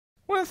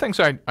One of the things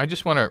I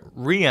just want to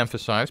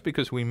re-emphasize,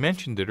 because we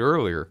mentioned it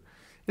earlier,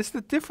 is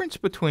the difference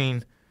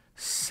between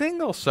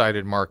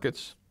single-sided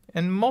markets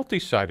and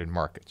multi-sided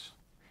markets.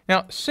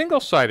 Now,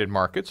 single-sided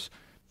markets,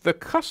 the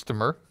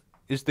customer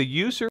is the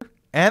user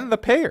and the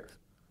payer.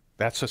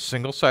 That's a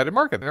single-sided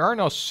market. There are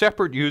no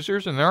separate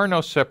users and there are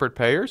no separate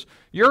payers.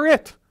 You're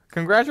it.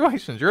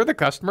 Congratulations. You're the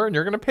customer and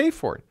you're going to pay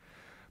for it.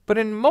 But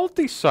in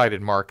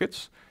multi-sided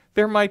markets,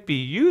 there might be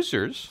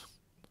users,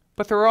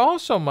 but there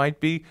also might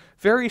be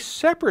very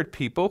separate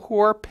people who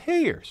are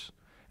payers.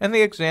 And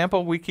the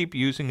example we keep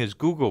using is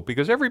Google,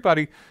 because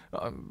everybody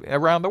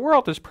around the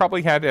world has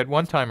probably had at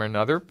one time or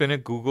another been a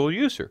Google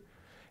user.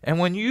 And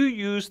when you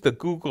use the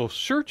Google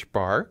search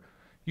bar,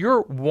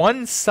 you're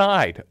one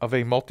side of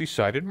a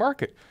multi-sided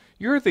market.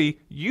 You're the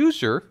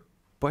user,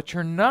 but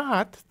you're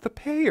not the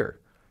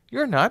payer.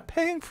 You're not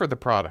paying for the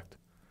product.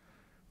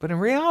 But in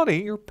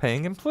reality, you're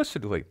paying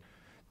implicitly,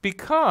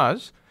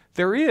 because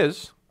there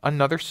is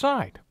another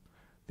side.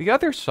 The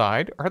other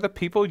side are the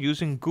people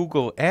using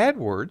Google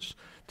AdWords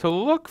to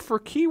look for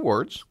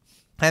keywords.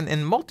 And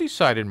in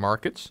multi-sided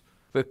markets,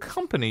 the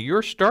company,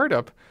 your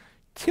startup,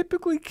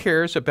 typically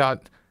cares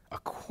about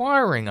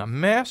acquiring a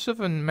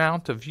massive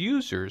amount of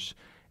users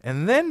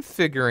and then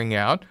figuring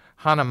out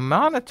how to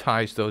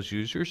monetize those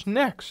users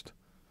next.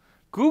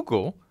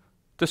 Google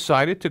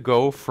decided to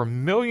go for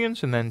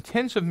millions and then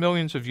tens of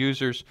millions of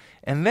users,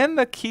 and then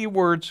the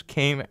keywords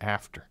came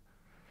after.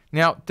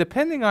 Now,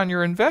 depending on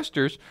your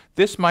investors,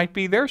 this might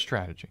be their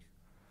strategy.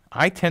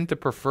 I tend to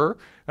prefer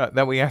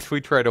that we actually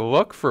try to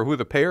look for who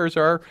the payers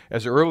are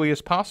as early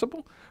as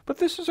possible, but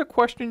this is a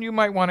question you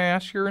might want to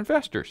ask your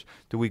investors.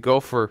 Do we go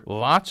for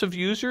lots of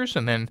users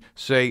and then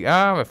say,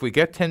 if we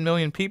get 10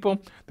 million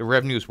people, the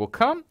revenues will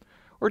come?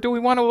 Or do we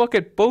want to look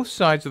at both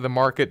sides of the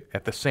market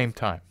at the same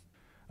time?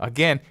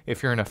 Again,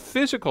 if you're in a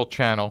physical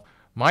channel,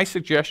 my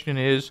suggestion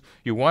is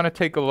you want to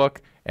take a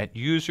look at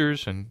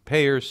users and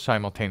payers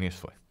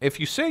simultaneously. If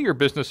you say your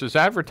business is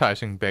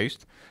advertising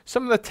based,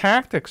 some of the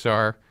tactics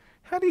are,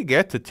 how do you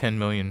get to 10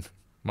 million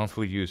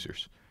monthly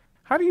users?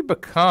 How do you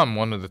become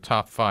one of the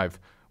top 5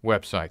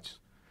 websites?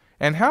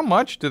 And how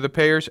much do the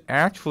payers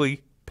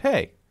actually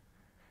pay?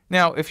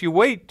 Now, if you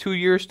wait 2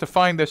 years to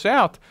find this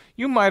out,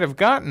 you might have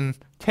gotten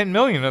 10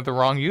 million of the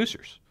wrong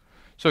users.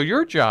 So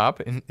your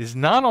job is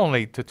not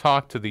only to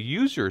talk to the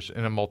users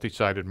in a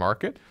multi-sided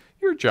market,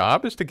 your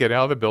job is to get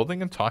out of the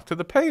building and talk to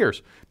the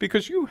payers,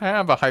 because you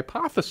have a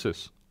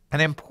hypothesis. An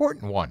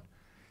important one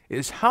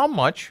is, how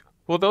much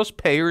will those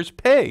payers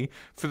pay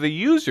for the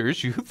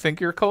users you think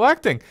you're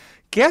collecting?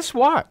 Guess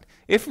what?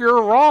 If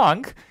you're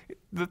wrong,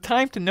 the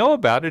time to know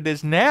about it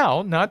is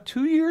now, not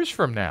 2 years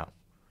from now.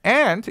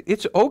 And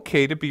it's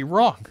okay to be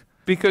wrong,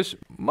 because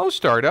most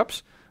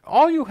startups,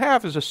 all you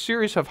have is a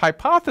series of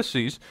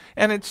hypotheses,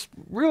 and it's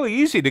really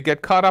easy to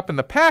get caught up in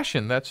the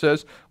passion that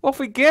says, well, if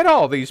we get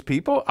all these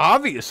people,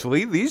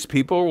 obviously these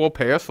people will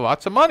pay us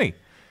lots of money.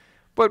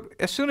 But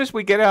as soon as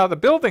we get out of the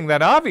building,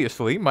 that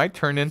obviously might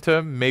turn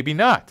into maybe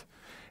not.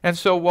 And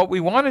so what we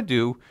want to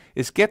do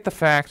is get the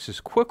facts as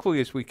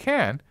quickly as we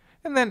can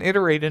and then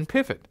iterate and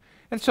pivot.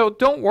 And so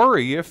don't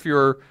worry if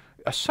your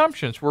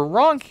assumptions were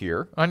wrong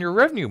here on your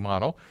revenue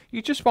model.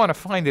 You just want to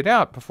find it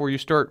out before you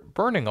start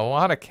burning a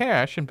lot of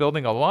cash and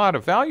building a lot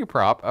of value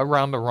prop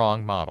around the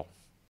wrong model.